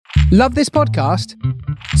Love this podcast?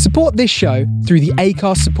 Support this show through the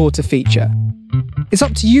Acast supporter feature. It's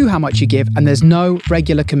up to you how much you give, and there's no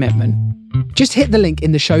regular commitment. Just hit the link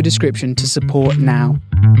in the show description to support now.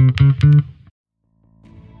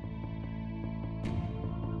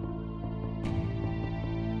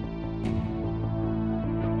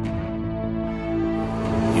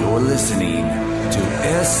 You're listening to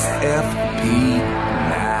SFP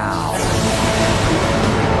Now.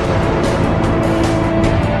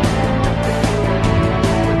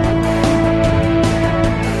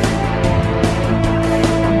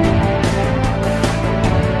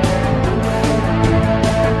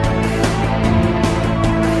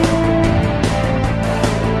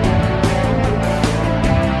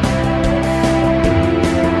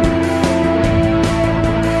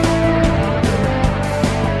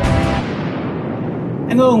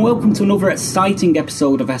 Hello and welcome to another exciting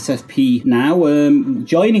episode of SFP Now.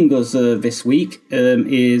 Joining us this week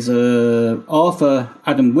is author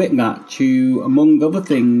Adam Whitlatch, who, among other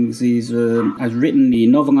things, has written the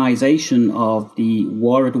novelisation of the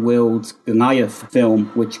War of the Worlds Goliath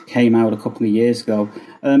film, which came out a couple of years ago.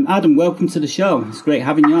 Adam, welcome to the show. It's great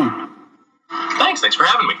having you on. Thanks for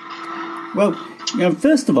having me. Well,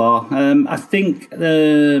 first of all, I think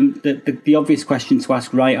the obvious question to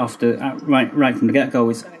ask right from the get go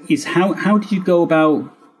is how did you go about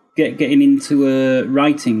getting into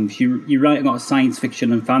writing? You write a lot of science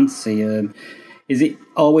fiction and fantasy. Is it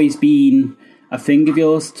always been a thing of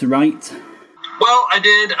yours to write? Well, I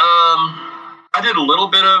did a little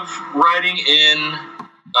bit of writing in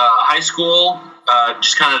high school,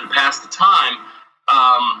 just kind of to pass the time.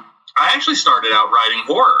 I actually started out writing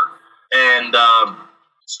horror. And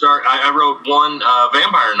I wrote one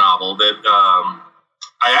vampire novel that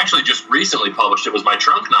I actually just recently published. It was my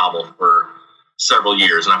trunk novel for several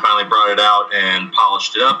years, and I finally brought it out and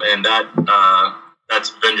polished it up. And that's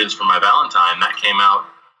Vengeance from My Valentine. That came out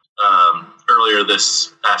earlier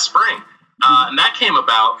this past spring. And that came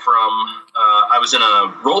about from I was in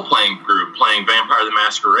a role-playing group playing Vampire the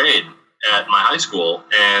Masquerade at my high school,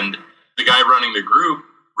 and the guy running the group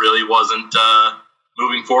really wasn't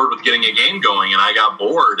moving forward with getting a game going, and I got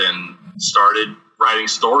bored and started writing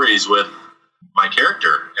stories with my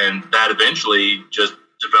character, and that eventually just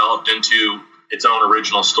developed into its own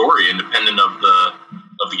original story, independent of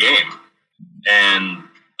the game. And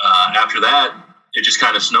after that, it just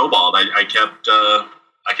kind of snowballed. I kept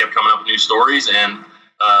coming up with new stories, and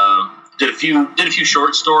did a few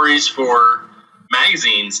short stories for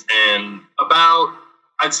magazines, and about,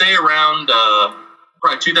 I'd say around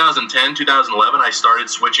probably 2010, 2011, I started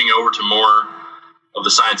switching over to more of the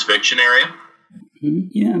science fiction area.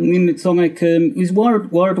 Yeah, I mean, it's like, is War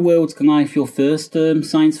of the Worlds Goliath your first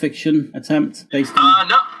science fiction attempt? Based on...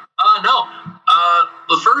 No.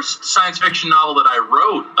 The first science fiction novel that I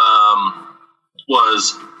wrote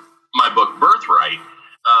was my book Birthright,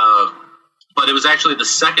 but it was actually the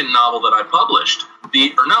second novel that I published. I'm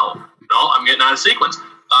getting out of sequence.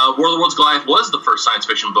 War of the Worlds Goliath was the first science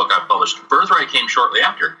fiction book I published. Birthright came shortly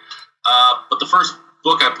after. But the first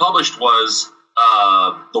book I published was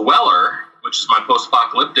The Weller, which is my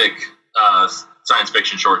post-apocalyptic science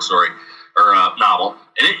fiction short story, or novel.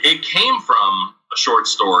 And it came from a short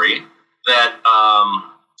story that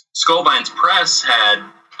Skullvines Press had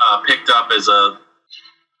picked up as a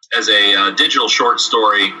digital short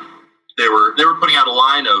story. They were putting out a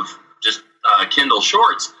line of just Kindle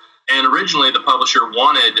shorts. And originally, the publisher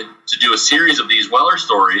wanted to do a series of these Weller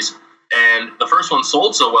stories, and the first one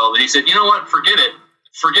sold so well that he said, "You know what? Forget it.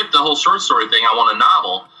 Forget the whole short story thing. I want a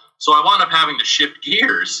novel." So I wound up having to shift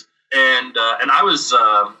gears, and I was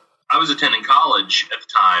attending college at the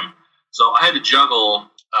time, so I had to juggle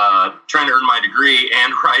trying to earn my degree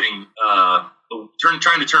and writing,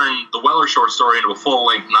 trying to turn the Weller short story into a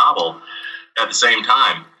full-length novel at the same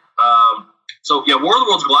time. So yeah, War of the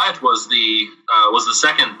Worlds Goliath was the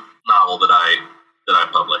second novel that I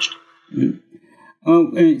published.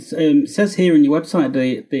 Oh, it says here on your website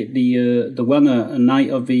the Weller, A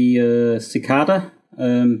Night of the Cicada.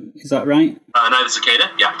 Is that right? Night of the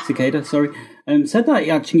Cicada, yeah. Cicada, sorry. Said that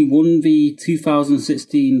he actually won the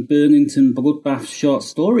 2016 Burlington Bloodbath Short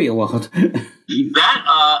Story Award.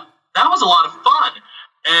 That was a lot of fun,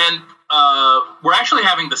 and we're actually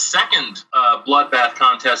having the second Bloodbath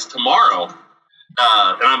contest tomorrow, and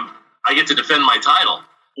I get to defend my title.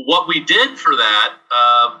 What we did for that,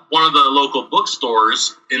 one of the local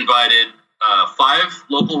bookstores invited 5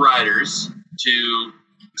 local writers to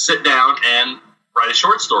sit down and write a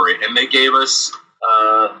short story, and they gave us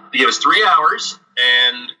 3 hours,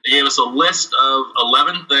 and they gave us a list of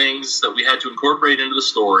 11 things that we had to incorporate into the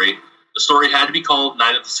story. The story had to be called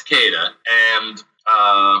Night of the Cicada, and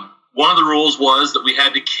one of the rules was that we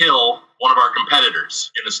had to kill one of our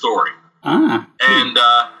competitors in the story. And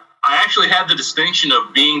I actually had the distinction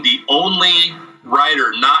of being the only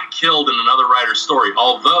writer not killed in another writer's story,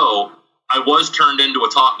 although I was turned into a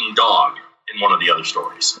talking dog in one of the other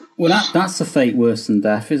stories. Well, that's a fate worse than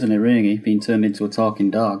death, isn't it, really? Being turned into a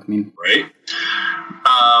talking dog. I mean, right?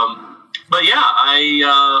 But yeah,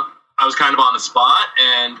 I was kind of on the spot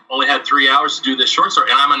and only had 3 hours to do this short story.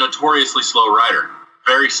 And I'm a notoriously slow writer,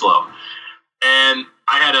 very slow. And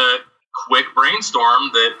I had a quick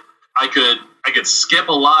brainstorm that I could skip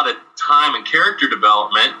a lot of time and character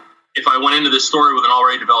development if I went into this story with an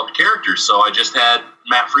already developed character. So I just had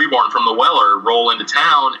Matt Freeborn from The Weller roll into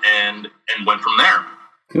town and went from there.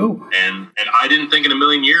 Cool. And I didn't think in a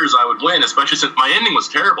million years I would win, especially since my ending was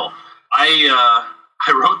terrible.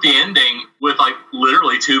 I wrote the ending with like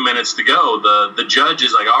literally 2 minutes to go. The judge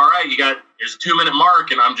is like, all right, here's a 2 minute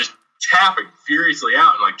mark, and I'm just tapping furiously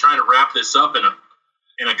out and like trying to wrap this up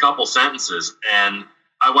in a couple sentences. And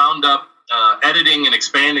I wound up editing and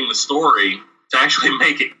expanding the story to actually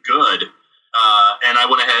make it good. And I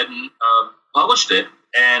went ahead and published it.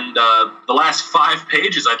 And the last 5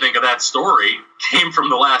 pages, I think, of that story came from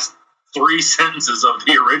the last 3 sentences of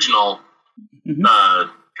the original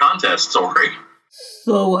contest story.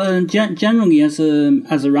 So, generally, as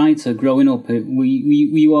a writer growing up, were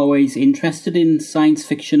you always interested in science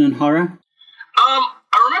fiction and horror?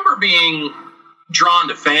 I remember being drawn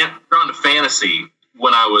to fantasy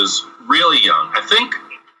when I was really young. I think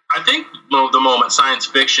the moment science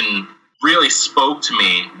fiction really spoke to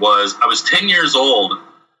me was I was 10 years old,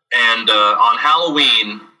 and on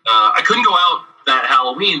Halloween, I couldn't go out that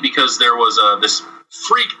Halloween because there was this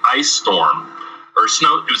freak ice storm. Or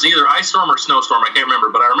snow. It was either ice storm or snowstorm. I can't remember,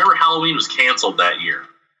 but I remember Halloween was canceled that year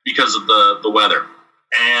because of the weather.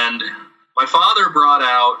 And my father brought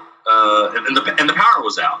out, and the power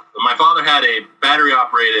was out. My father had a battery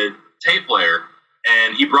operated tape player,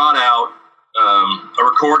 and he brought out a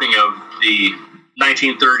recording of the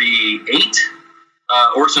 1938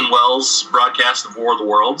 Orson Welles broadcast of War of the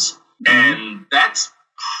Worlds, and that's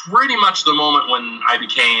pretty much the moment when I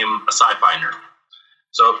became a sci-fi nerd.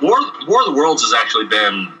 So War of the Worlds has actually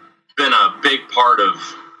been a big part of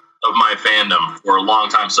my fandom for a long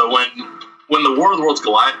time. So when the War of the Worlds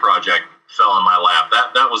Goliath project fell in my lap,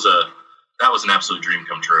 that was an absolute dream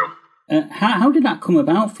come true. How did that come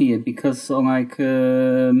about for you? Because I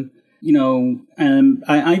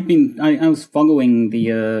was following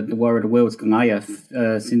the War of the Worlds Goliath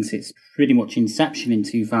since its pretty much inception in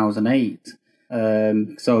 2008.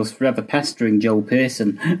 So I was forever pestering Joe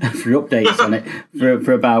Pearson for updates on it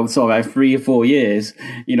for about 3 or 4 years.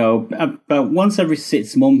 About once every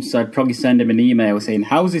 6 months, I'd probably send him an email saying,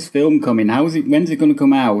 "How's this film coming? When's it going to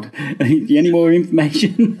come out? Any more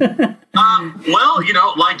information?" Well,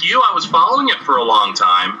 like you, I was following it for a long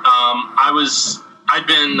time.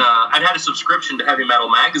 I'd had a subscription to Heavy Metal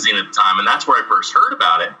Magazine at the time, and that's where I first heard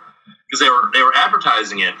about it because they were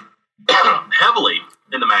advertising it heavily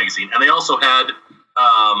in the magazine, and they also had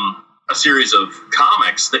a series of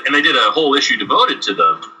comics, and they did a whole issue devoted to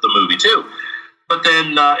the movie too. But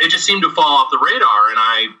then it just seemed to fall off the radar, and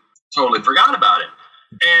I totally forgot about it.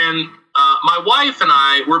 And my wife and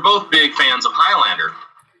I were both big fans of Highlander,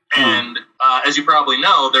 and as you probably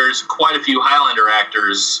know, there's quite a few Highlander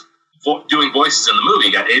actors doing voices in the movie.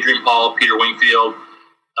 You got Adrian Paul, Peter Wingfield,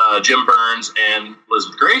 Jim Burns, and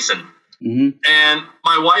Elizabeth Grayson. And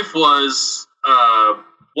my wife was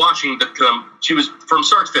watching she was from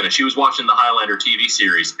start to finish. She was watching the Highlander TV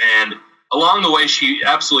series, and along the way, she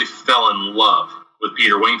absolutely fell in love with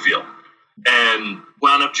Peter Wingfield, and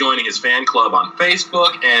wound up joining his fan club on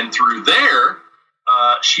Facebook. And through there,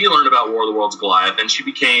 she learned about War of the Worlds Goliath, and she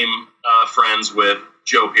became friends with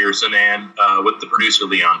Joe Pearson and with the producer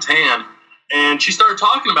Leon Tan. And she started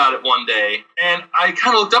talking about it one day, and I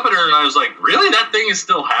kind of looked up at her, and I was like, "Really? That thing is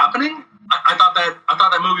still happening?" I thought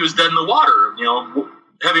that movie was dead in the water.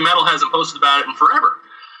 Heavy Metal hasn't posted about it in forever.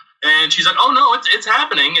 And she's like, "Oh no, it's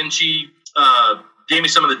happening." And she gave me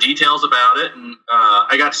some of the details about it, and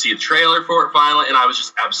I got to see a trailer for it finally, and I was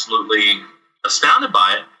just absolutely astounded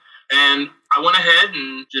by it. And I went ahead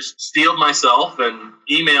and just steeled myself and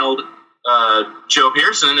emailed Joe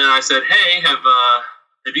Pearson, and I said, "Hey, have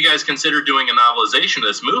you guys considered doing a novelization of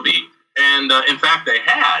this movie?" And in fact, they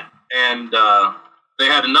had, and they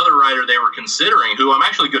had another writer they were considering, who I'm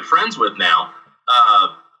actually good friends with now.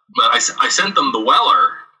 But I sent them The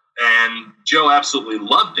Weller, and Joe absolutely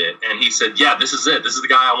loved it, and he said, "Yeah, this is it. This is the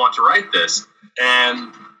guy I want to write this."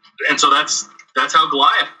 And so that's how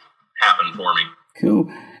Goliath happened for me.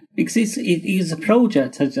 Cool. Because it's a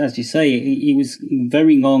project, as you say, it was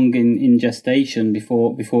very long in gestation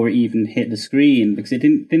before it even hit the screen, because it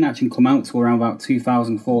didn't actually come out till around about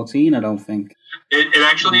 2014, I don't think. It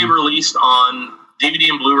actually released on DVD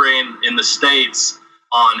and Blu-ray in the States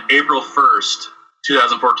on April 1st,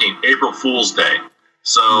 2014, April Fool's Day.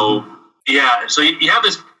 So, yeah, so you have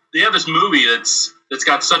this movie that's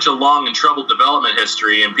got such a long and troubled development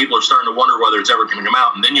history, and people are starting to wonder whether it's ever going to come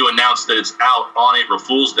out. And then you announce that it's out on April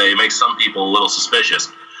Fool's Day. It makes some people a little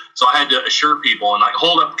suspicious. So I had to assure people and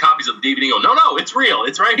hold up copies of the DVD and go, no, it's real.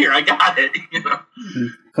 It's right here. I got it.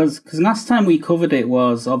 Because last time we covered it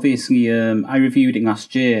was obviously I reviewed it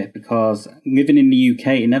last year, because living in the UK,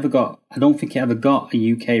 I don't think it ever got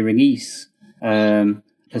a UK release.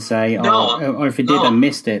 Per se, or if it did, I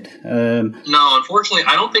missed it. No, unfortunately,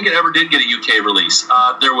 I don't think it ever did get a UK release.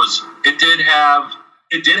 It did have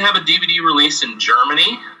a DVD release in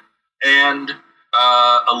Germany and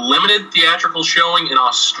a limited theatrical showing in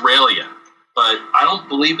Australia, but I don't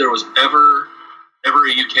believe there was ever a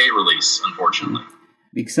UK release, unfortunately.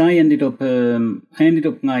 Because I ended up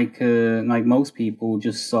like most people,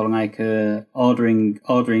 just sort of like ordering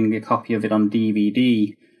a copy of it on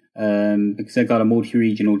DVD. Because I got a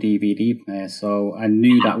multi-regional DVD player, so I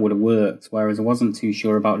knew that would have worked, whereas I wasn't too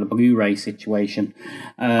sure about the Blu-ray situation.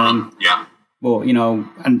 Yeah. But,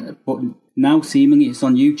 but now seemingly it's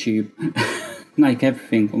on YouTube, like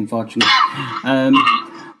everything, unfortunately.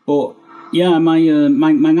 But, yeah,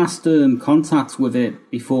 my last contact with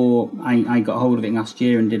it before I got hold of it last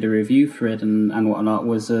year and did a review for it and whatnot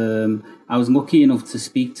was I was lucky enough to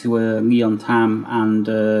speak to Leon Tam and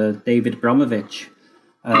David Abramovich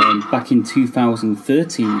back in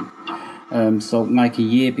 2013, so like a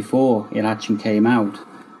year before it actually came out,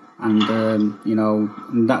 and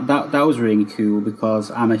that was really cool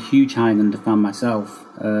because I'm a huge Highlander fan myself.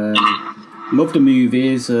 Love the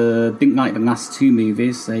movies. Didn't like the last two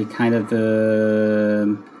movies. They kind of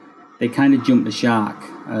jumped the shark.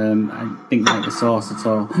 I didn't like the sauce at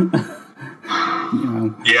all.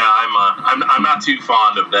 Yeah, I'm not too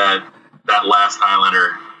fond of that last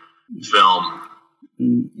Highlander film.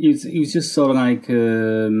 It was just sort of like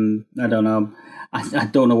I don't know. I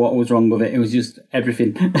don't know what was wrong with it. It was just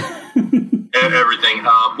everything. Everything.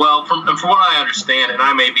 Well, from what I understand, and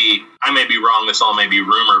I may be wrong. This all may be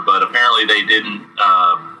rumor, but apparently they didn't.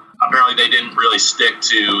 Apparently they didn't really stick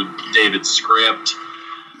to David's script.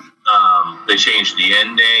 They changed the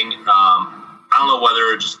ending. I don't know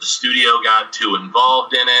whether just the studio got too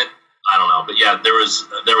involved in it. I don't know, but yeah, there was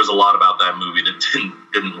a lot about that movie that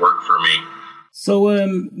didn't work for me. So,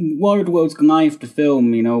 War of the Worlds Goliath, the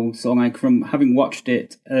film, so like from having watched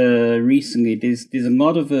it recently, there's a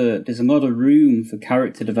lot of room for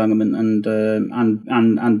character development and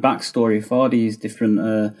backstory for these different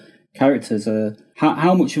characters.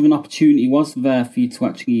 How much of an opportunity was there for you to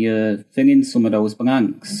actually fill in some of those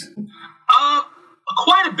blanks?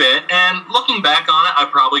 Quite a bit, and looking back on it, I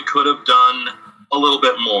probably could have done a little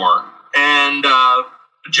bit more. And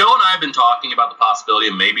Joe and I have been talking about the possibility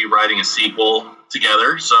of maybe writing a sequel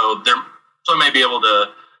together, so I may be able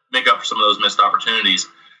to make up for some of those missed opportunities.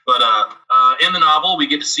 But in the novel, we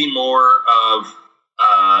get to see more of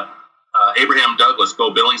Abraham Douglas,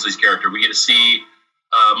 Bo Billingsley's character. We get to see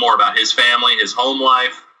more about his family, his home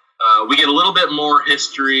life. We get a little bit more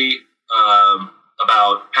history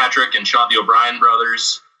about Patrick and Sean the O'Brien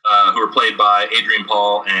brothers, who are played by Adrian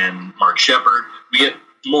Paul and Mark Shepard. We get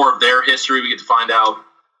more of their history. We get to find out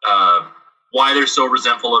why they're so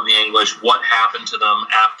resentful of the English, what happened to them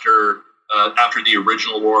after the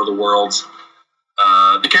original War of the Worlds.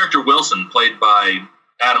 The character Wilson, played by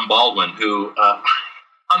Adam Baldwin, who,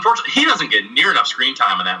 unfortunately, he doesn't get near enough screen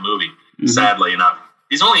time in that movie, sadly enough.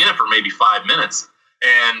 He's only in it for maybe 5 minutes,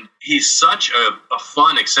 and he's such a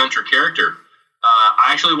fun, eccentric character.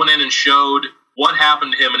 I actually went in and showed what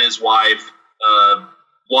happened to him and his wife,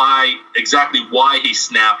 why he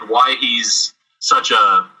snapped, why he's such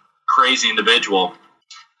a crazy individual,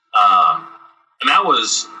 and that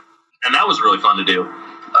was really fun to do.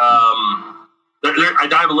 I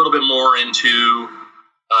dive a little bit more into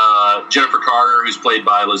Jennifer Carter, who's played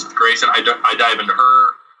by Elizabeth Grayson. I dive into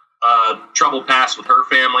her troubled past with her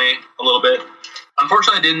family a little bit.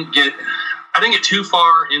 Unfortunately, I didn't get too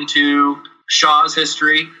far into Shaw's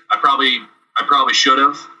history. I probably should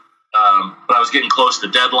have, but I was getting close to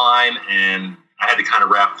deadline, and I had to kind of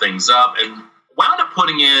wrap things up, and wound up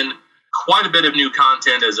putting in quite a bit of new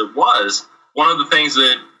content as it was. One of the things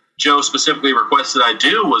that Joe specifically requested I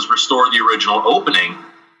do was restore the original opening,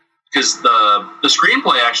 because the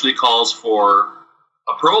screenplay actually calls for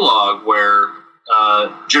a prologue where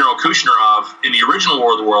General Kushnerov, in the original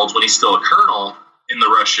War of the Worlds, when he's still a colonel in the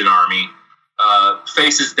Russian army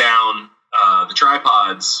faces down the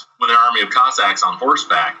tripods with an army of Cossacks on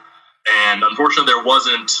horseback. And unfortunately, there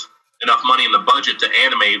wasn't enough money in the budget to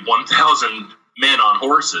animate 1,000 men on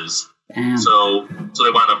horses. Damn. So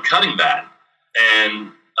they wound up cutting that.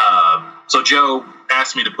 And so Joe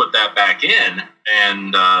asked me to put that back in,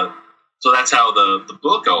 and so that's how the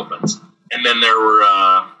book opens. And then there were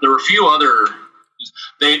a few other.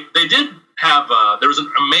 They did have there was an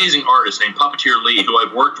amazing artist named Puppeteer Lee who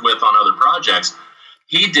I've worked with on other projects.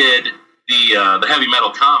 He did the heavy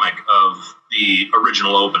metal comic of the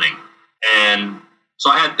original opening, and so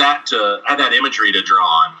I had that imagery to draw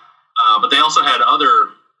on. But they also had other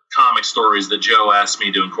comic stories that Joe asked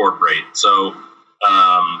me to incorporate. So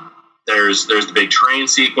there's the big train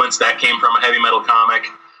sequence that came from a heavy metal comic.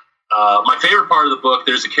 My favorite part of the book,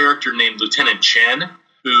 there's a character named Lieutenant Chen,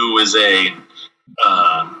 who is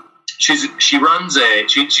she's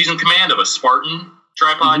in command of a Spartan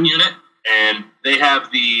tripod unit, and they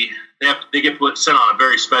get sent on a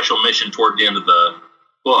very special mission toward the end of the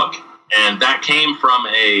book, and that came from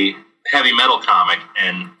a heavy metal comic,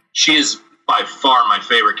 and she is by far my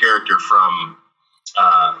favorite character from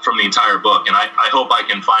the entire book, and I hope I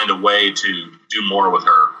can find a way to do more with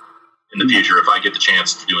her in the future if I get the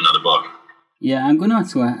chance to do another book. Yeah, I'm gonna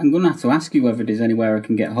have to ask you whether there's anywhere I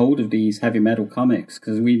can get hold of these heavy metal comics,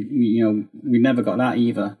 because we never got that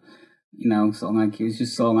either. You know, sort of like it was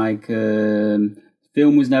just sort of like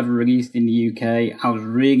film was never released in the UK. I was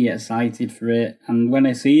really excited for it, and when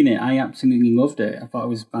I seen it, I absolutely loved it. I thought it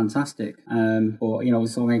was fantastic. But you know,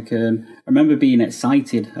 sort of like I remember being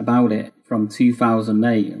excited about it from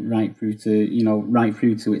 2008 right through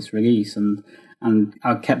to its release, and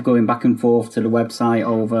I kept going back and forth to the website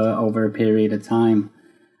over a period of time.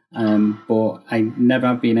 But I never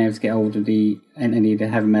have been able to get hold of any of the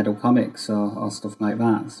heavy metal comics or stuff like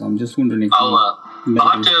that. So I'm just wondering if I'll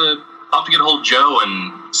have to get a hold of Joe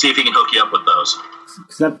and see if he can hook you up with those.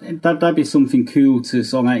 Because that'd be something cool to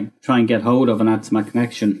sort of like try and get hold of and add to my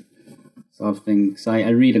collection, sort of thing. So I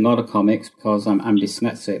read a lot of comics because I'm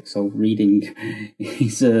dyslexic, so reading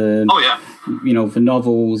is oh yeah. You know, for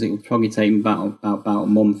novels it would probably take me about a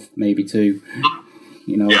month, maybe two.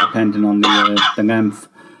 You know, depending on the length,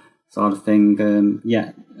 sort of thing.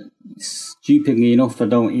 Stupidly enough,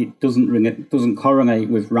 it doesn't correlate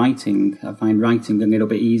with writing. I find writing a little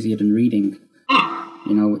bit easier than reading.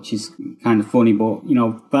 You know, which is kind of funny, but you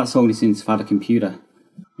know that's only since I've had a computer.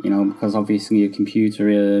 You know, because obviously a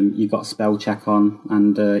computer, you got spell check on,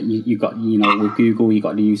 and you got, you know, with Google you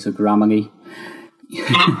got the use of Grammarly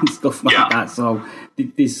and stuff like that. So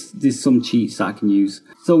there's some cheats that I can use.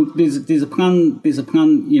 So there's a plan.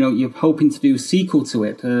 You know, you're hoping to do a sequel to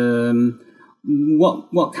it.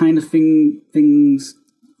 What kind of things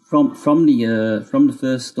from the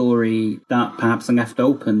first story that perhaps are left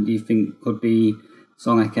open do you think could be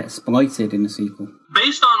sort of like exploited in the sequel?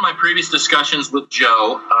 Based on my previous discussions with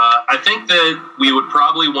Joe, I think that we would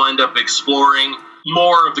probably wind up exploring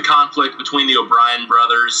more of the conflict between the O'Brien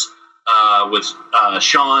brothers with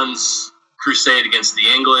Sean's crusade against the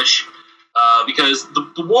English, because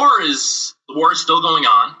the war is still going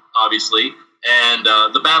on, obviously, and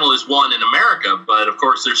the battle is won in America, but of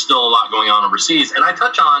course there's still a lot going on overseas. And I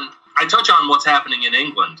touch on what's happening in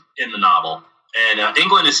England in the novel, and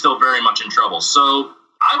England is still very much in trouble. So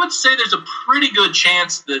I would say there's a pretty good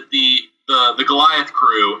chance that the Goliath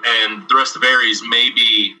crew and the rest of Ares may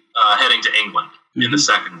be heading to England in the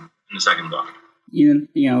second book. You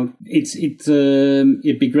know,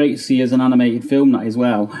 it'd be great to see as an animated film that as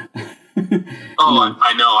well.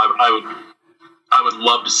 I know. I would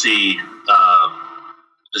love to see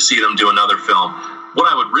them do another film. What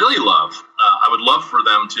I would really love, I would love for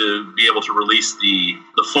them to be able to release the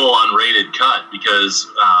full unrated cut, because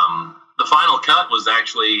the final cut was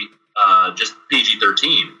actually just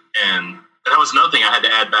PG-13, and that was another thing I had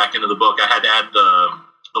to add back into the book. I had to add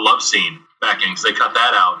the love scene back in because they cut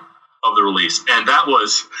that out of the release, and that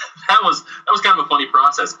was kind of a funny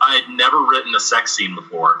process. I had never written a sex scene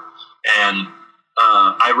before, and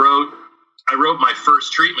I wrote my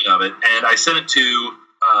first treatment of it, and I sent it to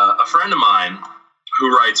a friend of mine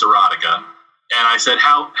who writes erotica, and I said,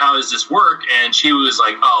 how does this work? And she was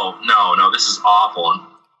like, oh, no, this is awful. And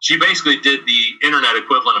she basically did the internet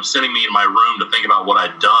equivalent of sending me in my room to think about what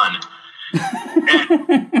I'd done.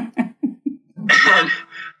 and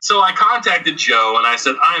so I contacted Joe, and I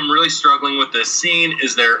said, I'm really struggling with this scene.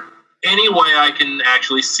 Is there any way I can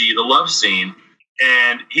actually see the love scene?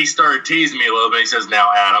 And he started teasing me a little bit. He says, now,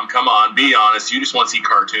 Adam, come on, be honest. You just want to see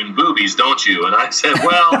cartoon boobies, don't you? And I said,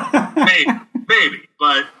 well, maybe.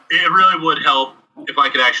 But it really would help if I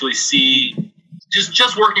could actually see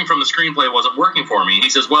just working from the screenplay wasn't working for me. He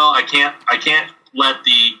says, well, I can't let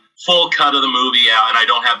the full cut of the movie out, and I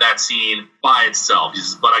don't have that scene by itself. He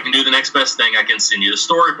says, but I can do the next best thing. I can send you the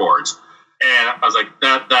storyboards. And I was like,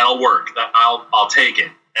 that'll work. I'll take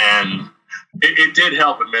it. And it did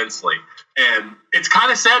help immensely. And it's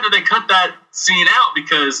kind of sad that they cut that scene out,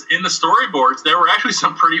 because in the storyboards there were actually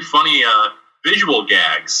some pretty funny visual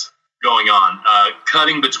gags going on,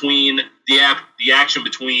 cutting between the action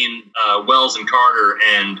between Wells and Carter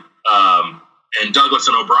and Douglas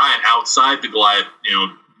and O'Brien outside the Goliath,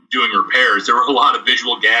 doing repairs. There were a lot of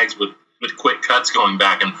visual gags with quick cuts going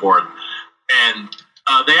back and forth. And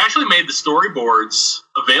they actually made the storyboards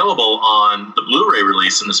available on the Blu-ray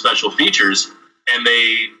release in the special features, and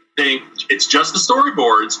it's just the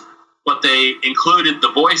storyboards, but they included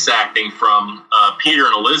the voice acting from Peter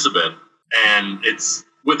and Elizabeth, and it's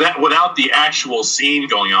without the actual scene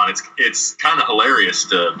going on. It's kind of hilarious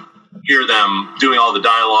to hear them doing all the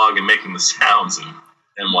dialogue and making the sounds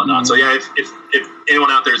and whatnot. Mm-hmm. So yeah, if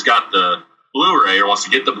anyone out there's got the Blu-ray or wants to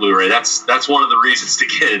get the Blu-ray, that's one of the reasons to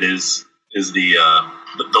get it is the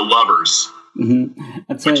Lovers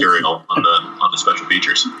material on the special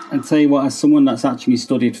features. I'd tell you what, as someone that's actually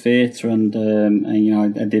studied theatre and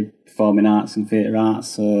I did performing arts and theatre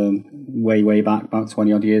arts way back about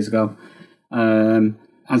 20 odd years ago.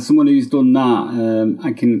 As someone who's done that,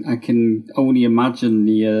 I can only imagine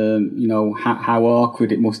the how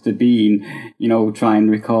awkward it must have been, try and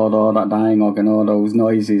record all that dialogue and all those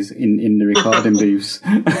noises in the recording booths.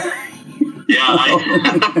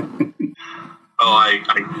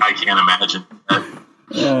 I can't imagine that.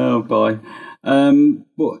 Oh boy.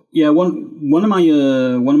 But yeah, one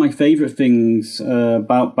of my favourite things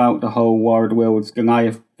about the whole War of the Worlds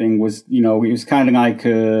Goliath thing was, it was kind of like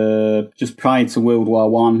just prior to World War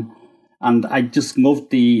One, and I just loved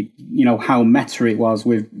the how meta it was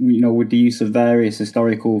with with the use of various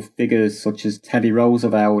historical figures such as Teddy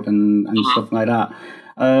Roosevelt and stuff like that.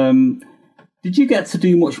 Did you get to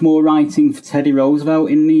do much more writing for Teddy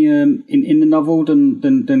Roosevelt in the novel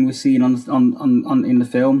than we're seeing on in the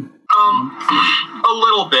film? A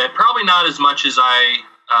little bit, probably not as much as I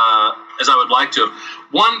would like to.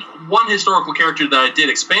 One historical character that I did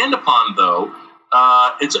expand upon, though,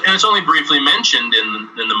 it's only briefly mentioned in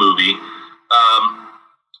the movie,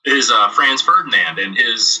 is Franz Ferdinand and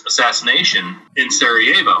his assassination in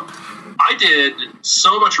Sarajevo. I did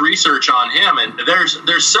so much research on him, and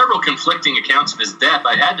there's several conflicting accounts of his death.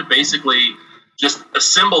 I had to basically just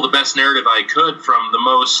assemble the best narrative I could from the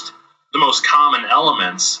most common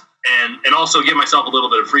elements, and also give myself a little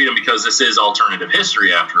bit of freedom, because this is alternative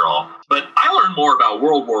history after all. But I learned more about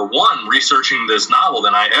World War I researching this novel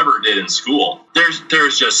than I ever did in school.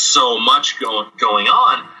 There's just so much going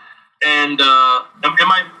on, and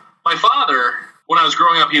my father, when I was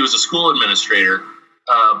growing up, he was a school administrator.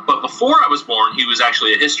 But before I was born, he was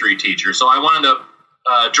actually a history teacher, so I wound up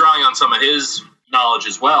drawing on some of his knowledge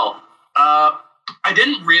as well. I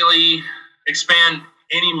didn't really expand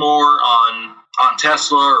any more on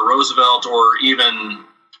Tesla or Roosevelt or even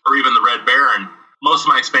the Red Baron. Most of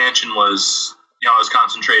my expansion was, I was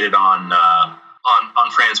concentrated on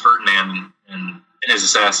Franz Ferdinand and his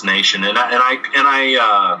assassination, and I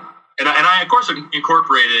of course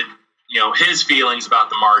incorporated his feelings about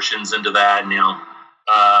the Martians into that, and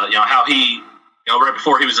how he, right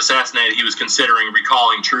before he was assassinated, he was considering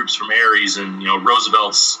recalling troops from Ares, and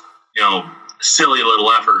Roosevelt's silly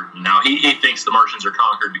little effort. Now he thinks the Martians are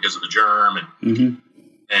conquered because of the germ,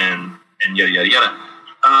 and yada yada yada.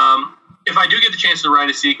 If I do get the chance to write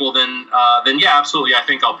a sequel, then yeah, absolutely. I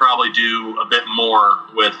think I'll probably do a bit more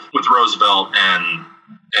with Roosevelt and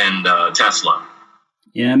Tesla.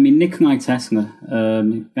 Yeah, I mean Nikolai Tesla.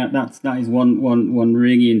 That is one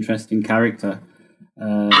really interesting character.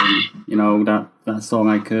 That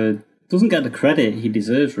song doesn't get the credit he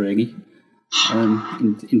deserves, really.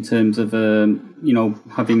 In terms of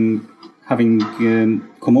having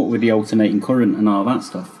come up with the alternating current and all that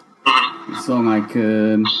stuff. It's sort of like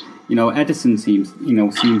Edison seems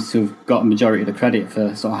to have got a majority of the credit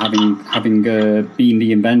for sort of having been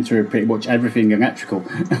the inventor of pretty much everything electrical.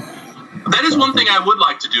 That is one thing I would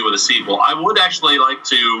like to do with a sequel. I would actually like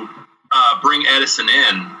to bring Edison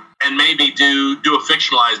in and maybe do a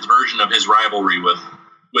fictionalized version of his rivalry with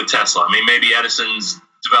Tesla. I mean, maybe Edison's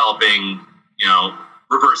developing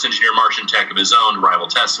reverse engineer Martian tech of his own to rival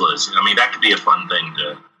Tesla's. I mean, that could be a fun thing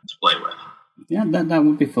to play with. Yeah, that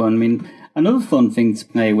would be fun. I mean, another fun thing to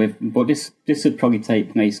play with, but this would probably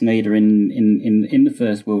take place later in the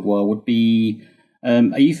First World War, would be,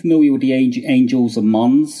 are you familiar with the Angels of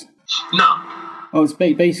Mons? No. Oh, it's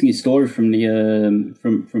basically a story from the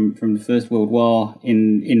from the First World War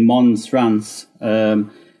in Mons, France. There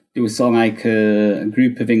was sort of like a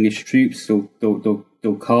group of English troops they'll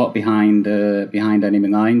caught behind enemy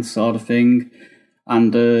lines, sort of thing,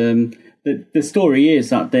 and the story is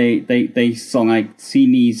that they sort of like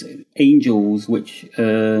seen these angels which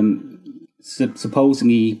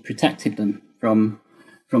supposedly protected them from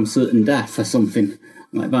certain death or something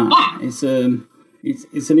like that.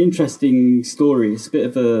 It's an interesting story. It's a bit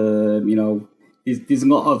of a, there's a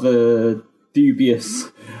lot of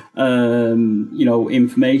dubious,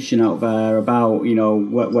 information out there about,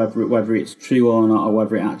 whether it's true or not, or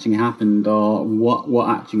whether it actually happened, or what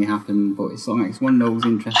actually happened. But it's sort of like, it's one of those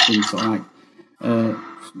interesting sort of like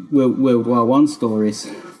World War One stories.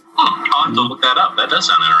 I'll have to look that up. That does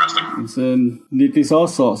sound interesting. There's all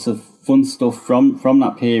sorts of fun stuff from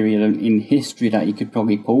that period in history that you could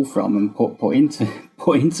probably pull from and put into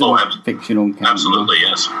fictional. Absolutely,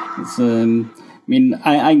 yes. It's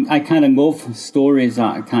I kind of love stories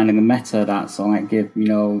that are kind of meta, that sort of like give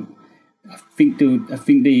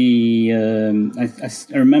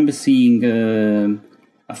I remember seeing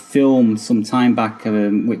a film some time back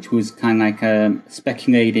which was kind of like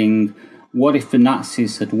speculating, what if the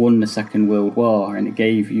Nazis had won the Second World War, and it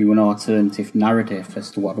gave you an alternative narrative as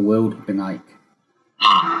to what the world would be like,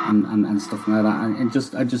 and stuff like that. And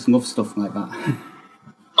I just love stuff like that.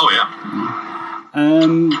 Oh yeah.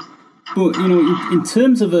 But in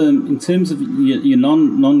terms of your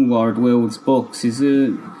non-Warred Worlds books, is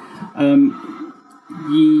you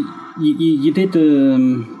did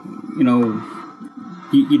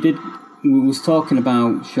you did, we was talking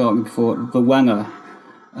about shortly before the Weller.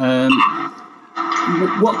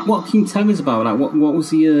 What can you tell us about that? What was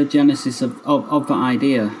the genesis of that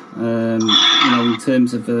idea? In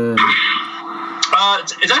terms of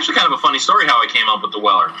it's actually kind of a funny story how I came up with the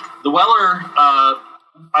Weller. The Weller,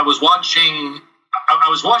 I was washing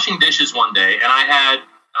dishes one day, and I had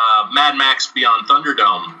Mad Max Beyond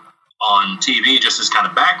Thunderdome on TV just as kind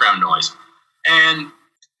of background noise. And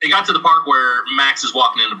it got to the part where Max is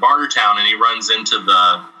walking into Bartertown, and he runs into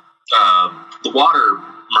the water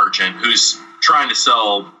merchant who's trying to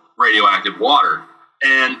sell radioactive water.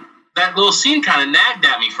 And that little scene kind of nagged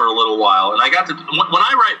at me for a little while. And I got to, when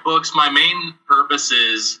I write books, my main purpose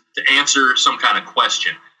is to answer some kind of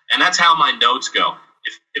question. And that's how my notes go.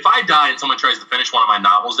 If I die and someone tries to finish one of my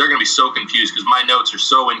novels, they're going to be so confused because my notes are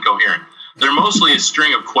so incoherent. They're mostly a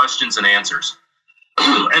string of questions and answers.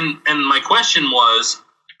 And my question was,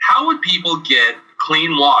 how would people get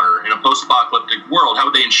clean water in a post-apocalyptic world? How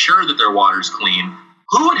would they ensure that their water is clean?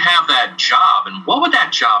 Who would have that job, and what would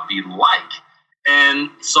that job be like? And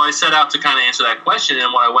so I set out to kind of answer that question,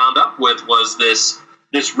 and what I wound up with was this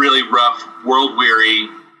really rough, world-weary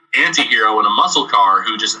anti-hero in a muscle car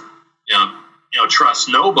who just, trusts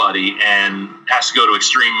nobody and has to go to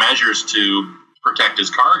extreme measures to protect his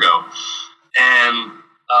cargo. And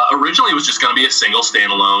originally it was just going to be a single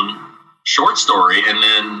standalone short story, and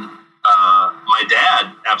then my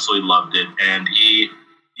dad absolutely loved it, and he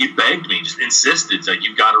begged me, just insisted, it's like,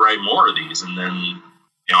 you've got to write more of these. And then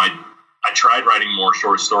I tried writing more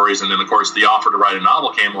short stories, and then of course the offer to write a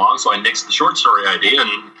novel came along, so I nixed the short story idea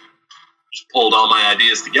and just pulled all my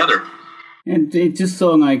ideas together. And it just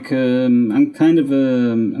so like I'm probably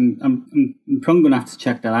gonna have to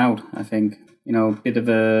check that out. I think a bit of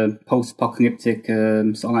a post-apocalyptic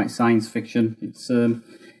sort of like science fiction. It's a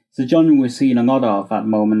genre we're seeing a lot of at the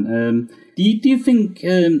moment. Do you think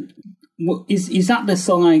is that the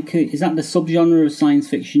sort of like is that the subgenre of science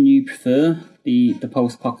fiction you prefer, the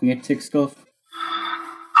post-apocalyptic stuff?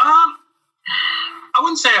 I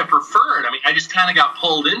wouldn't say I prefer it. I mean, I just kind of got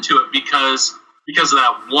pulled into it because of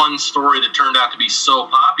that one story that turned out to be so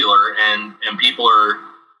popular, and people are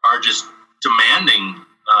just demanding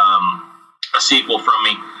a sequel from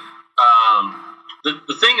me. The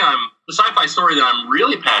sci-fi story that I'm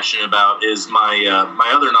really passionate about is my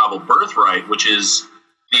other novel, Birthright, which is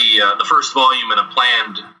the first volume in a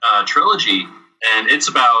planned trilogy, and it's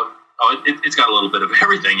about it's got a little bit of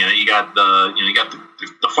everything in it. You got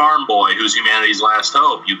the farm boy who's humanity's last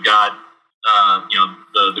hope. You've got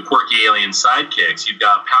the quirky alien sidekicks. You've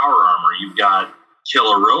got power armor. You've got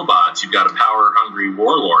killer robots. You've got a power hungry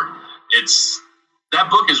warlord. That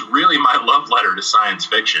book is really my love letter to science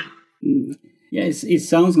fiction. Yeah, it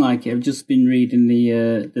sounds like it. I've just been reading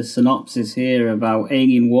the synopsis here about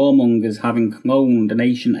alien warmongers having cloned an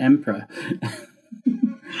ancient emperor.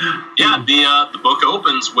 Yeah, the book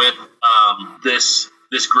opens with this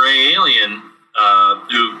gray alien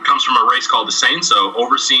who comes from a race called the Sainso,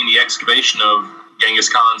 overseeing the excavation of Genghis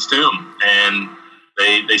Khan's tomb, and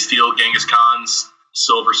they steal Genghis Khan's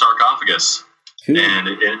silver sarcophagus. Cool. And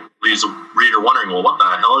it leaves the reader wondering, well, what the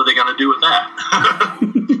hell are they going to do with that?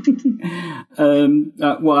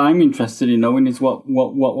 What I'm interested in knowing is what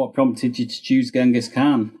prompted you to choose Genghis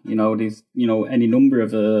Khan. There's any number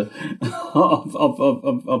of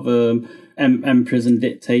emperors and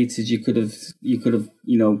dictators you could have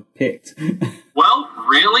picked. Well,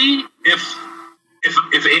 really, if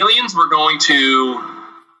aliens were going to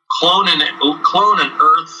clone an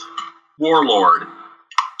Earth warlord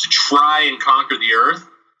to try and conquer the Earth,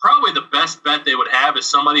 probably the best bet they would have is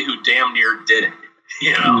somebody who damn near did it.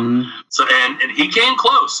 Mm-hmm. So and he came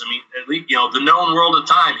close. I mean, at least the known world at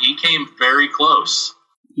the time, he came very close.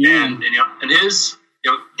 Yeah. And his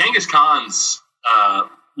Genghis Khan's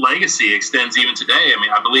legacy extends even today. I mean,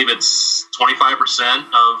 I believe it's 25%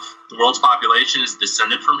 of the world's population is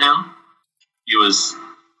descended from him. He was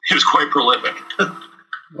quite prolific.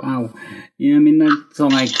 Wow. Yeah, I mean, that's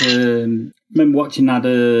like, remember watching that,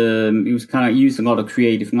 he was kind of used a lot of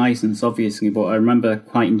creative license, obviously, but I remember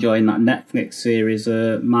quite enjoying that Netflix series,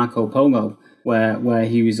 Marco Polo, where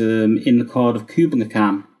he was in the court of Kublai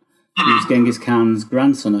Khan. He was Genghis Khan's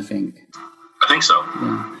grandson, I think. I think so.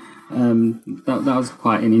 Yeah. That was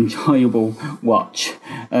quite an enjoyable watch.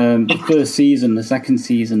 The first season, the second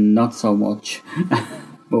season, not so much.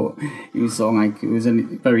 But it was sort of like, it was a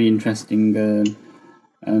very interesting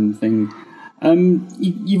thing.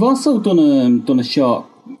 You've also done a short.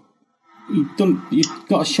 You've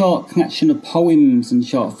got a short collection of poems and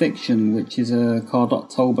short fiction, which is called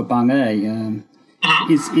October Ballet.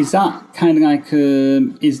 Is that kind of like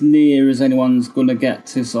as near as anyone's going to get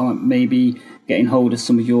to sort of maybe getting hold of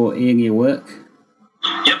some of your earlier work?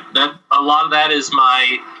 Yep, a lot of that is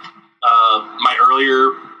my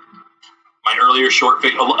earlier short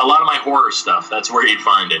fiction. A lot of my horror stuff. That's where you'd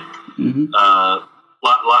find it. Mm-hmm.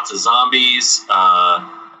 Lots of zombies.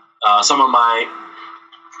 Some of my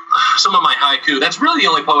haiku. That's really the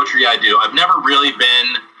only poetry I do. I've never really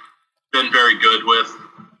been very good with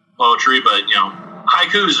poetry, but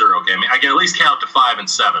haikus are okay. I mean, I can at least count to 5 and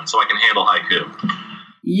 7, so I can handle haiku.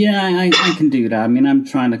 Yeah, I can do that. I mean, I'm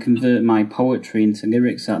trying to convert my poetry into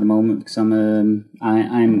lyrics at the moment because I'm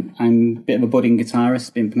a bit of a budding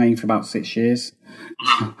guitarist. Been playing for about 6 years.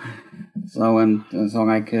 So I'm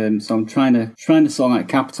trying to sort of like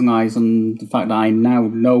capitalize on the fact that I now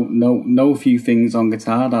know a few things on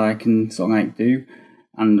guitar that I can sort of like do,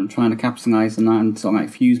 and I'm trying to capitalize on that and sort of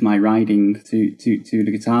like fuse my writing to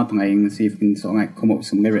the guitar playing and see if I can sort of like come up with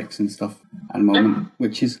some lyrics and stuff at the moment,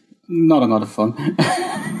 which is not a lot of fun.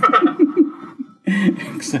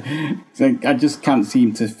 So I just can't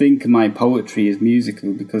seem to think of my poetry as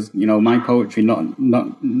musical because my poetry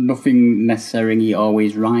nothing necessarily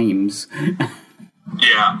always rhymes.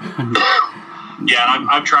 Yeah.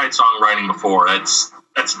 I've tried songwriting before. That's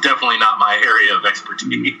definitely not my area of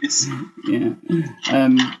expertise. Yeah.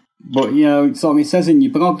 But so it says in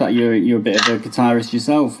your blog that you're a bit of a guitarist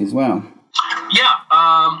yourself as well. Yeah.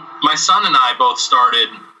 My son and I both started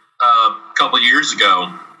a couple of years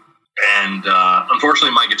ago. And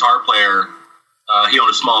unfortunately, my guitar player, he owned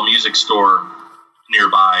a small music store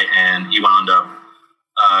nearby, and he wound up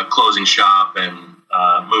closing shop and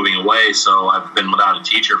moving away. So I've been without a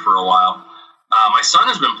teacher for a while. My son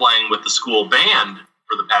has been playing with the school band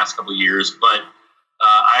for the past couple of years, but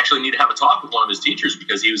I actually need to have a talk with one of his teachers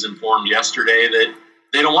because he was informed yesterday that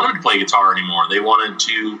they don't want him to play guitar anymore. They wanted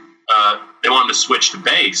to switch to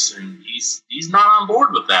bass, and he's not on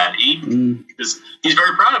board with that. Because he's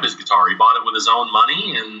very proud of his guitar. He bought it with his own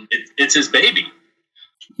money, and it's his baby.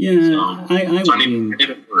 Yeah, so I need to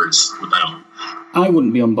get words with them. I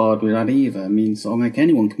wouldn't be on board with that either. I mean, sort of like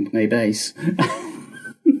anyone can play bass.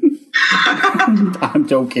 I'm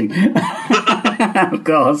joking. Of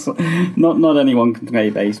course, not anyone can play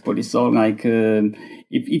bass, but it's sort of like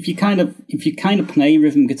if you kind of play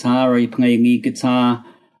rhythm guitar or you play lead guitar.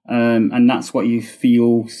 And that's what you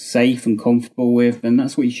feel safe and comfortable with, then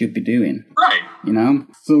that's what you should be doing. Right.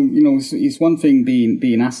 So it's one thing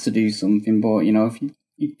being asked to do something, but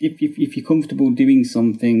if you're comfortable doing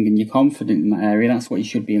something and you're confident in that area, that's what you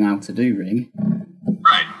should be allowed to do, really.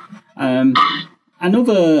 Right.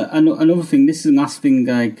 Another thing. This is the last thing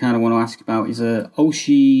I kind of want to ask about is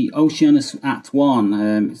Oceanus Act 1.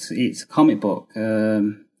 It's a comic book.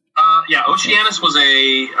 Oceanus was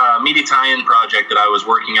a media tie-in project that I was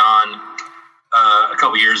working on a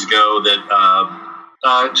couple years ago that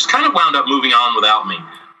just kind of wound up moving on without me.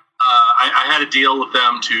 I had a deal with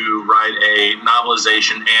them to write a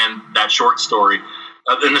novelization and that short story.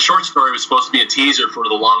 And the short story was supposed to be a teaser for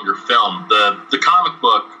the longer film. The comic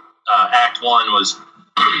book, Act 1, was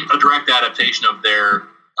a direct adaptation of their,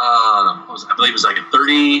 I believe it was like a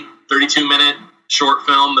 32-minute short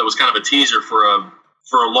film that was kind of a teaser for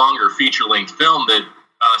a longer feature-length film that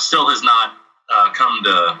still has not come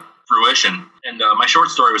to fruition. And my short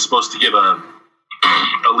story was supposed to give a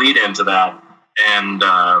lead into that, and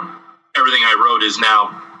everything I wrote is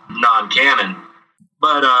now non-canon.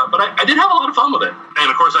 But I did have a lot of fun with it,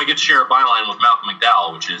 and of course I get to share a byline with Malcolm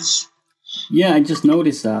McDowell, which is I just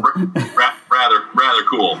noticed that rather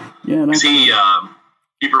cool. Yeah, that's he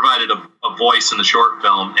provided a voice in the short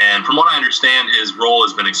film, and from what I understand, his role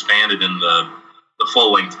has been expanded in the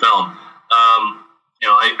full-length film.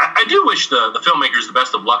 I do wish the filmmakers the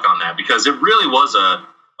best of luck on that, because it really was a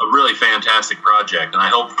really fantastic project, and I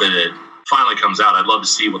hope that it finally comes out. I'd love to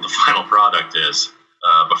see what the final product is.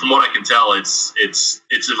 But from what I can tell, it's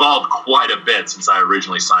evolved quite a bit since I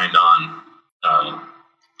originally signed on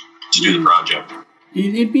to do the project.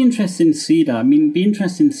 It'd be interesting to see that. I mean, it'd be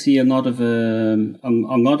interesting to see a lot of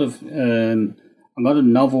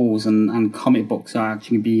novels and comic books are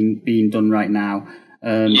actually being done right now.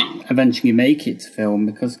 Eventually make it to film,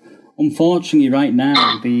 because unfortunately right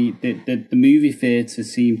now the movie theatre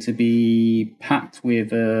seem to be packed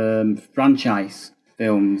with franchise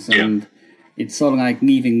films, and it's sort of like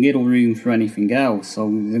leaving little room for anything else. So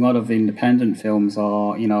there's a lot of independent films it's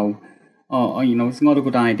a lot of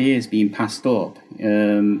good ideas being passed up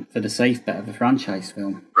for the safe bet of a franchise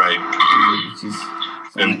film. Right. Which is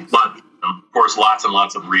of course, lots and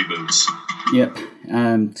lots of reboots. Yep.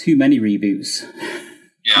 Too many reboots.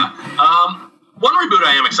 Yeah. One reboot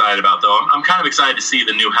I am excited about, though, I'm kind of excited to see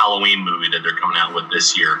the new Halloween movie that they're coming out with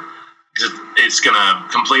this year. It's going to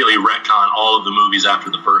completely retcon all of the movies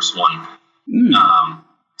after the first one.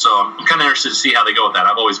 So I'm kind of interested to see how they go with that.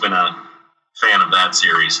 I've always been a fan of that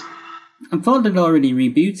series. I thought they'd already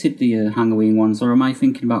rebooted the Halloween ones, or am I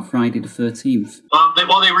thinking about Friday the 13th? They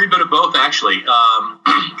rebooted both, actually,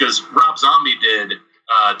 because Rob Zombie did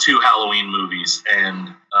 2 Halloween movies,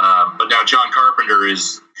 and but now John Carpenter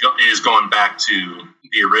is going back to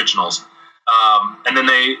the originals, and then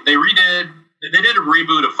they did a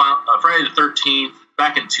reboot of Friday the 13th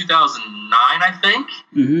back in 2009, I think,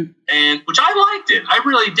 and which I liked it. I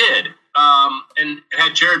really did, and it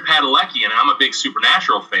had Jared Padalecki, and I'm a big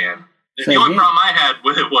Supernatural fan. The only problem I had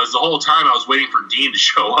with it was the whole time I was waiting for Dean to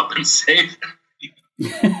show up and save him.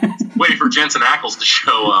 Waiting for Jensen Ackles to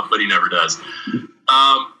show up, but he never does.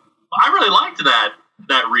 I really liked that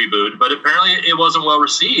reboot, but apparently it wasn't well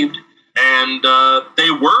received, and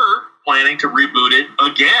they were planning to reboot it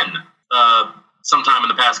again sometime in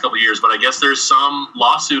the past couple of years, but I guess there's some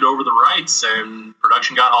lawsuit over the rights, and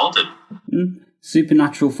production got halted.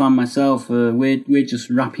 Supernatural fan myself. We're just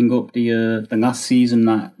wrapping up the last season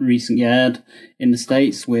that recently aired in the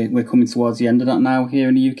States. We're coming towards the end of that now here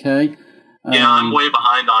in the UK. Yeah, I'm way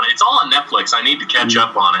behind on it. It's all on Netflix. I need to catch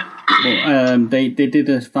up on it. But, they did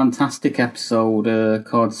a fantastic episode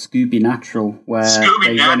called Scooby Natural, where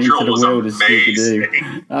they went into the world of Scooby-Doo.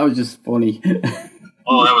 That was just funny.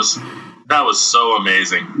 Oh, that was so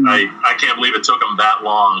amazing. I can't believe it took them that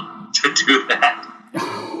long to do that.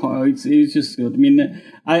 Oh, it was just good. I mean,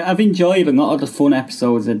 I've enjoyed a lot of the fun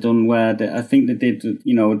episodes they've done. Where I think they did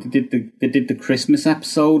the Christmas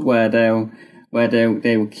episode where Sam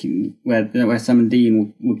and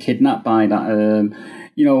Dean were kidnapped by that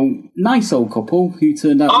nice old couple who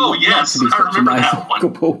turned out to be such a nice old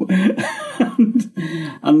couple.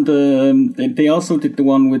 and they also did the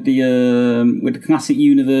one with the classic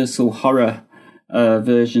Universal horror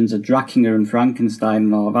versions of Dracula and Frankenstein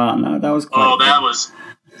and all that. And that was quite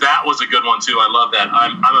that was a good one too. I love that.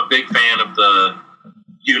 I'm a big fan of the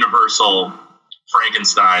Universal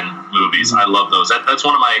Frankenstein movies. I love those. That's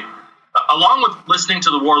one of my, along with listening to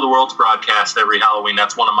the War of the Worlds broadcast every Halloween,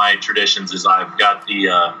 that's one of my traditions. Is I've got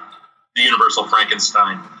the Universal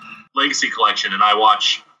Frankenstein Legacy Collection, and I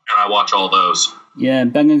watch all those. Yeah,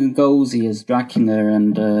 Bela Lugosi as Dracula,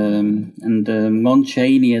 and Lon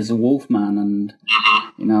Chaney as a Wolfman, and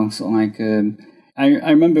sort of like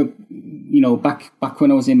I remember, back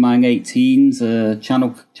when I was in my late teens,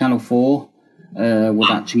 Channel 4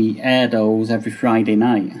 would actually air those every Friday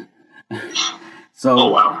night. So,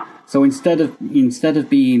 oh wow! So instead of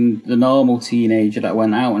being the normal teenager that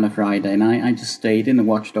went out on a Friday night, I just stayed in and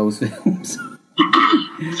watched those films.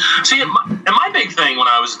 See, my big thing when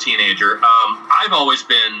I was a teenager, I've always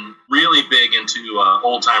been really big into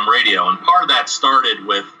old-time radio, and part of that started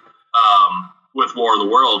with War of the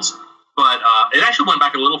Worlds, but it actually went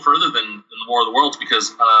back a little further than War of the Worlds,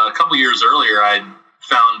 because a couple years earlier I'd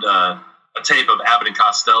found a tape of Abbott and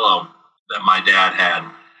Costello that my dad had,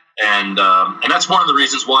 and that's one of the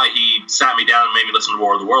reasons why he sat me down and made me listen to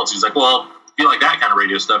War of the Worlds. He's like, well, if you like that kind of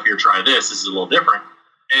radio stuff, here, try this. This is a little different.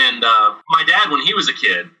 And my dad, when he was a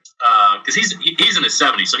kid, because he's in his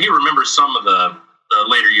 70s, so he remembers some of the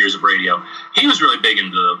later years of radio. He was really big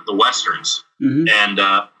into the westerns, and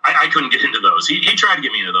I couldn't get into those. He tried to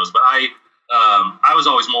get me into those, but I was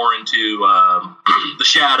always more into The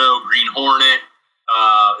Shadow, Green Hornet,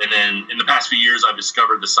 and then in the past few years, I've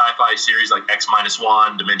discovered the sci-fi series like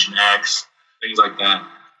X-1, Dimension X, things like that.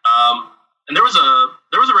 And there was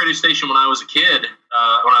a radio station when I was a kid,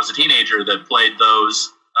 when I was a teenager, that played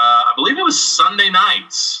those. I believe it was Sunday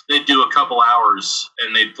nights. They'd do a couple hours,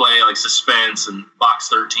 and they'd play like Suspense and Box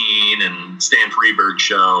 13 and Stan Freberg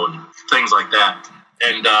Show and things like that.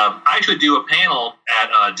 And I actually do a panel at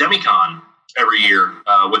Demicon every year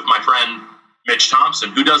with my friend Mitch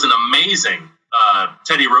Thompson, who does an amazing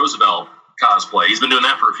Teddy Roosevelt cosplay. He's been doing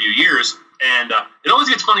that for a few years, and it always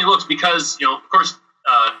gets funny looks because, of course,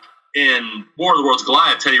 in War of the Worlds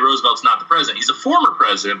Goliath, Teddy Roosevelt's not the president. He's a former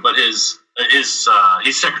president, but he's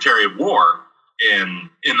Secretary of War in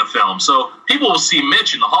the film. So people will see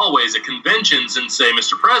Mitch in the hallways at conventions and say,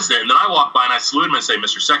 Mr. President, and then I walk by and I salute him and say,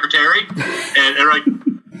 Mr. Secretary, and they're like,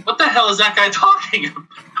 what the hell is that guy talking about?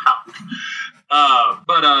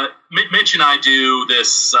 But Mitch and I do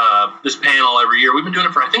this panel every year. We've been doing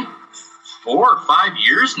it for, I think, 4 or 5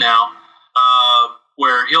 years now,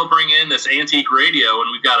 where he'll bring in this antique radio,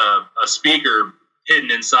 and we've got a speaker hidden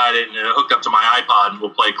inside it and hooked up to my iPod, and we'll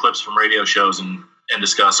play clips from radio shows and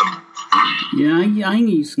discuss them. Yeah, I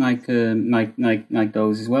use like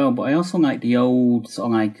those as well, but I also like the old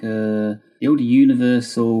sort of the old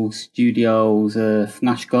Universal Studios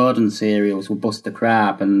Flash Gordon serials with Buster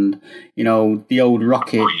Crabbe and the old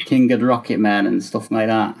Rocket King of the Rocket Men and stuff like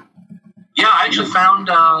that. Yeah, I actually found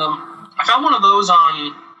one of those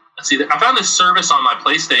on. Let's see. I found this service on my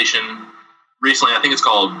PlayStation recently. I think it's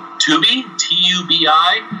called Tubi, Tubi,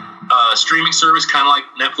 streaming service, kind of like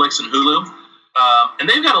Netflix and Hulu. And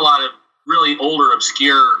they've got a lot of really older,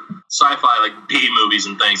 obscure sci-fi, like B movies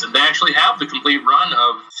and things. And they actually have the complete run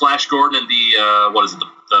of Flash Gordon and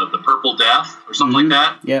the Purple Death or something like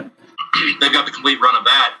that. Yep. They've got the complete run of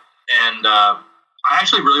that. And I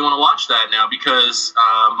actually really want to watch that now because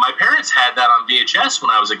my parents had that on VHS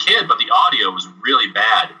when I was a kid, but the audio was really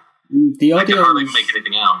bad. I could hardly make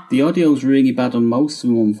anything out. The audio's really bad on most of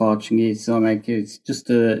them, unfortunately. So it's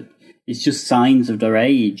just signs of their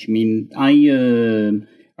age. I mean,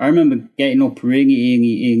 I remember getting up really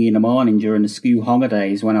in the morning during the school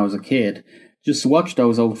holidays when I was a kid, just to watch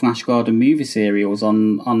those old Flash Gordon movie serials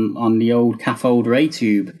on the old cathode ray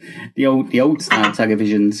tube, the old style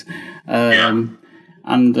televisions,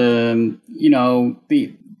 and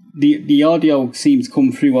the audio seems to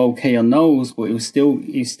come through okay on those, but it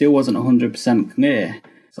still wasn't 100% clear,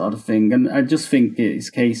 sort of thing. And I just think it's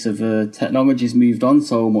a case of technology's moved on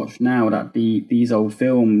so much now that these old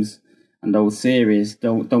films and those series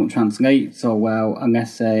don't translate so well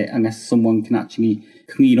unless someone can actually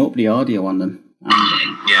clean up the audio on them. And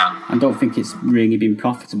I don't think it's really been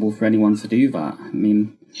profitable for anyone to do that. I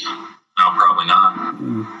mean, no, probably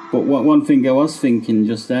not. But one thing I was thinking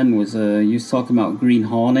just then was you was talking about Green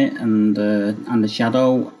Hornet and the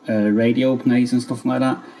Shadow radio plays and stuff like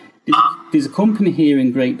that. There's a company here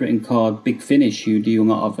in Great Britain called Big Finish who do a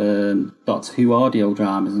lot of Doctor Who audio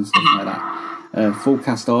dramas and stuff like that, full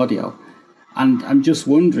cast audio. And I'm just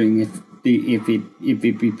wondering if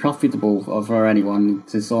it'd be profitable for anyone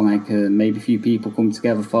to sort of like maybe a few people come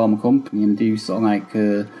together, form a company, and do sort of like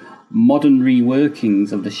modern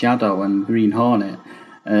reworkings of the Shadow and Green Hornet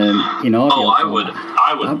in audio. Oh, I would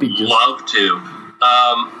love to.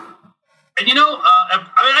 And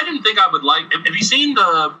I didn't think I would like. Have you seen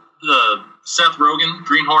the Seth Rogen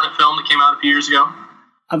Green Hornet film that came out a few years ago?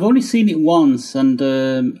 I've only seen it once, and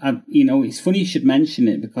it's funny you should mention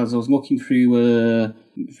it because I was looking through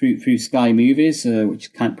Sky Movies,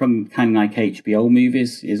 which kind of like HBO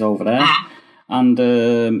movies is over there, and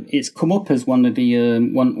it's come up as one of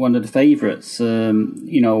the favourites,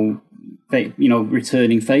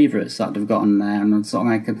 returning favourites that they've got on there, and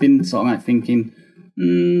I've been sort of like thinking,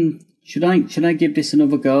 should I give this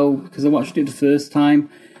another go? Because I watched it the first time.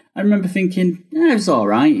 I remember thinking, it was all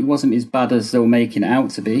right. It wasn't as bad as they were making it out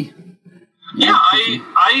to be. Yeah, I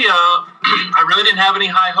really didn't have any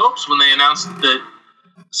high hopes when they announced that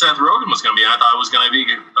Seth Rogen was going to be. I thought it was going to be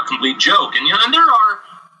a complete joke, and there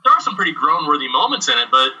are some pretty groan-worthy moments in it.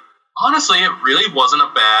 But honestly, it really wasn't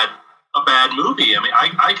a bad movie. I mean,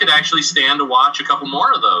 I could actually stand to watch a couple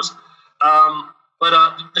more of those.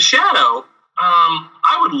 But The Shadow,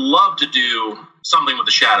 I would love to do something with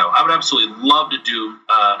the Shadow. I would absolutely love to do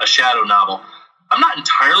a Shadow novel. I'm not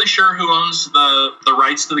entirely sure who owns the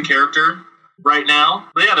rights to the character right now.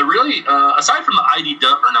 But yeah, they're really, aside from the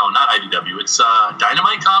not IDW, it's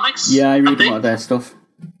Dynamite Comics. Yeah, I read a lot of their stuff.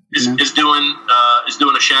 is doing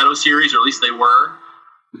a Shadow series, or at least they were,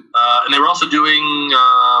 and they were also doing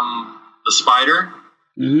the Spider,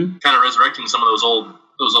 kind of resurrecting some of those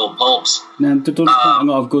old pulps. Now, they've done quite a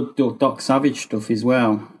lot of good Doc Savage stuff as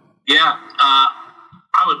well. Yeah,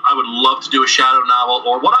 I would love to do a Shadow novel,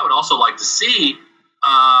 or what I would also like to see.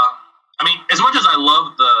 I mean, as much as I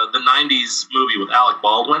love the '90s movie with Alec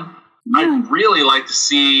Baldwin, I'd really like to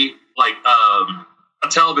see like a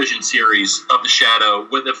television series of the Shadow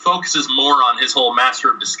that focuses more on his whole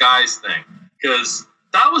Master of Disguise thing, because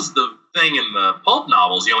that was the thing in the pulp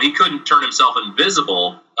novels. You know, he couldn't turn himself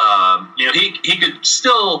invisible. You know, he could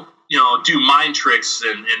still, you know, do mind tricks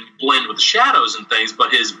and blend with the shadows and things,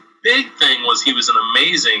 but his big thing was he was an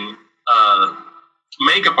amazing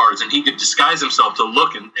makeup artist, and he could disguise himself to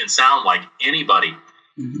look and sound like anybody.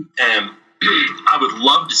 And I would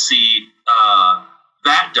love to see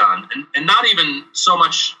that done, and not even so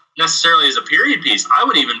much necessarily as a period piece. I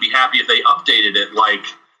would even be happy if they updated it like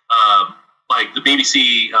the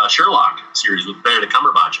BBC Sherlock series with Benedict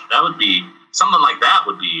Cumberbatch. That would be something like that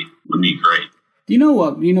would be great. You know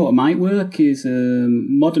what might work is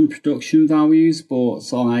modern production values, but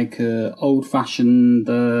sort of like old fashioned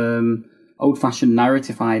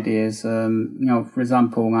narrative ideas. You know, for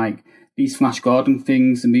example, like these Flash Gordon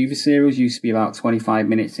things, the movie series used to be about 25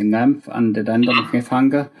 minutes in length and it'd end on a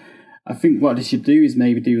cliffhanger. I think what they should do is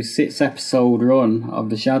maybe do a 6-episode run of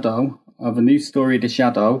The Shadow, of a new story of The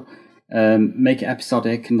Shadow, make it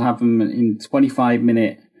episodic and have them in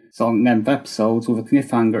 25-minute sort of length episodes with a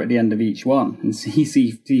cliffhanger at the end of each one, and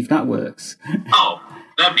see if that works. Oh,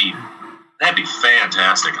 that'd be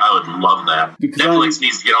fantastic. I would love that. Because Netflix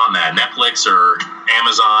needs to get on that. Netflix or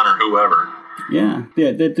Amazon or whoever. Yeah,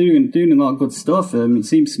 they're doing a lot of good stuff. It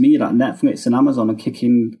seems to me that Netflix and Amazon are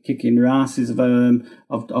kicking their asses of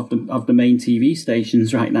the main TV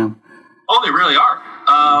stations right now. Oh, they really are.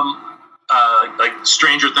 Like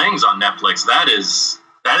Stranger Things on Netflix. That is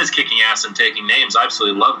kicking ass and taking names. I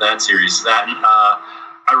absolutely love that series. That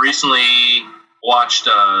I recently watched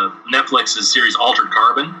Netflix's series Altered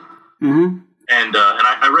Carbon, and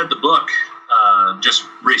I read the book just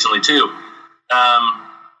recently too.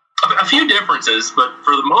 A few differences, but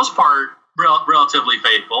for the most part, relatively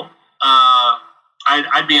faithful.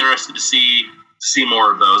 I'd be interested to see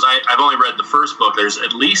more of those. I've only read the first book. There's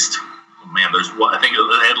at least, I think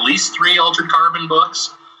at least 3 Altered Carbon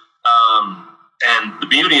books. And the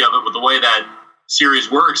beauty of it, with the way that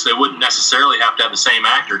series works, they wouldn't necessarily have to have the same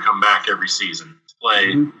actor come back every season to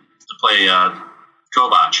play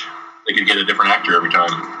Kovach. They could get a different actor every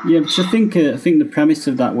time. Yeah, but I think the premise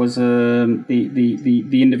of that was the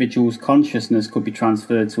individual's consciousness could be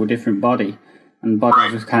transferred to a different body, and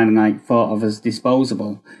bodies was kind of like thought of as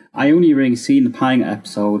disposable. I only really seen the pilot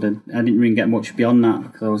episode, and I didn't really get much beyond that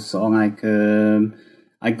because I was sort of like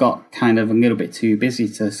I got kind of a little bit too busy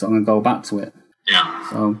to sort of go back to it. Yeah.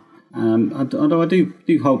 So, although I do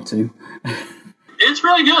hope to. It's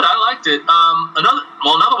really good. I liked it.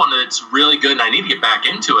 Another one that's really good, and I need to get back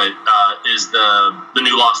into it, is the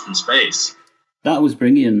new Lost in Space. That was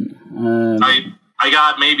brilliant. I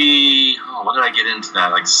got maybe, what did I get into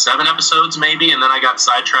that? Like 7 episodes maybe, and then I got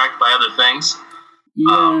sidetracked by other things.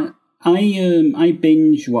 Yeah, I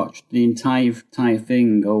binge watched the entire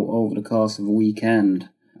thing over the course of a weekend.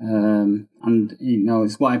 And you know,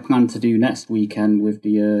 it's what I plan to do next weekend with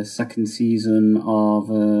the second season of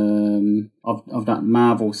that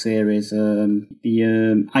Marvel series,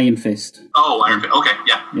 the Iron Fist. Oh, Iron Fist. Okay,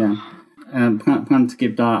 yeah. Yeah. Plan to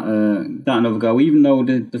give that another go. Even though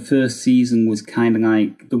the first season was kind of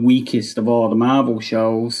like the weakest of all the Marvel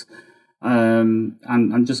shows, I'm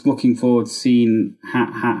just looking forward to seeing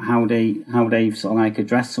how they sort of like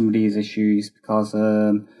address some of these issues, because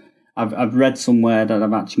I've read somewhere that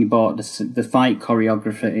I've actually bought the fight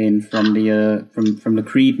choreographer in from the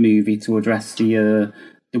Creed movie to address the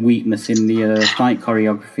weakness in the fight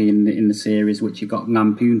choreography in the series, which you got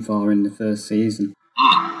lampooned for in the first season,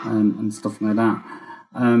 and stuff like that.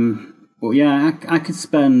 But yeah, I could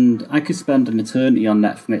spend an eternity on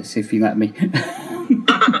Netflix if you let me.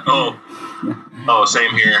 Oh,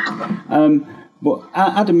 same here. But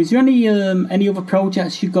Adam, is there any other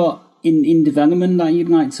projects you got in development that you'd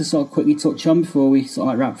like to sort of quickly touch on before we sort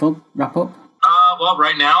of like wrap up? Well,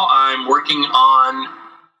 right now I'm working on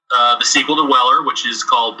the sequel to Weller, which is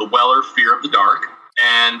called The Weller: Fear of the Dark,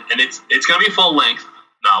 and it's going to be a full length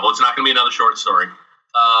novel. It's not going to be another short story.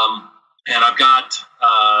 And I've got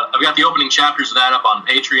the opening chapters of that up on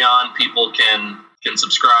Patreon. People can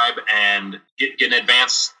subscribe and get an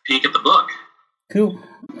advance peek at the book. Cool.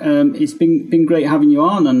 it's been great having you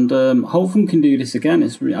on, and hopefully we can do this again.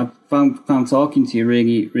 I've found talking to you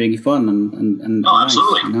really fun and nice,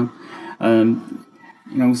 absolutely.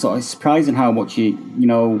 So it's surprising how much we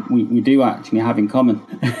do actually have in common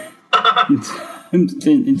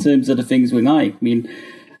in terms of the things we like. I mean,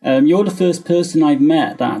 you're the first person I've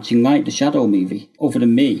met that actually liked the Shadow movie, other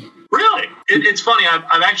than me. Really? It's funny.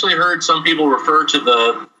 I've actually heard some people refer to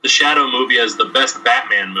the Shadow movie as the best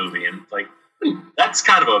Batman movie, and that's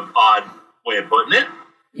kind of an odd way of putting it.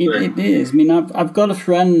 It is. I mean, I've got a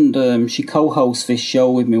friend. She co-hosts this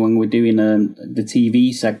show with me when we're doing the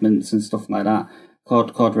TV segments and stuff like that.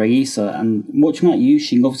 Called Raisa, and much like you,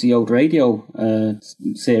 she loves the old radio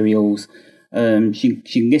serials.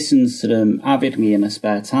 She listens to them avidly in her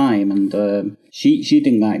spare time, and she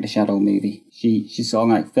didn't like the Shadow movie. She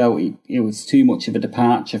sort of felt it was too much of a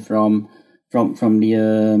departure from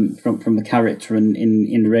the character in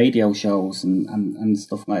the radio shows and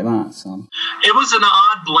stuff like that. So it was an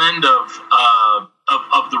odd blend of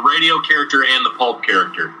the radio character and the pulp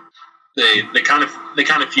character. They kind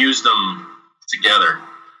of fused them together.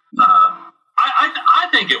 I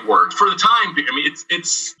think it worked for the time. I mean,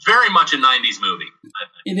 it's very much a 90s movie.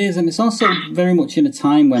 It is, and it's also very much in a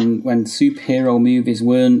time when superhero movies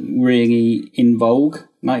weren't really in vogue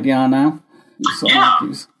like they are now.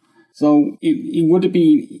 So it would have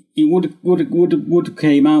been, it would have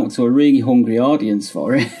came out to a really hungry audience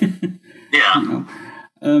for it. Yeah.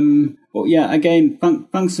 But yeah, again,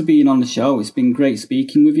 thanks for being on the show. It's been great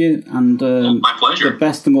speaking with you, and my pleasure. The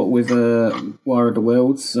best of luck with War of the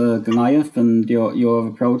Worlds, Goliath, and your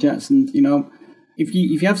other projects. And if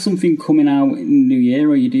you have something coming out in the new year,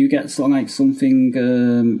 or you do get something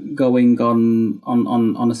going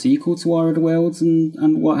on a sequel to War of the Worlds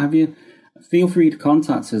and what have you, feel free to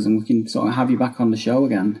contact us, and we can sort of have you back on the show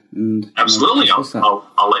again. And absolutely,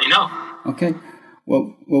 I'll let you know. Okay.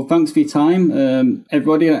 Well, thanks for your time,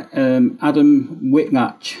 everybody. Adam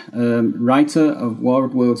Whitlatch, writer of War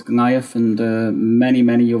of the Worlds, Goliath, and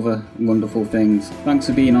many other wonderful things. Thanks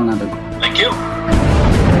for being on, Adam. Thank you.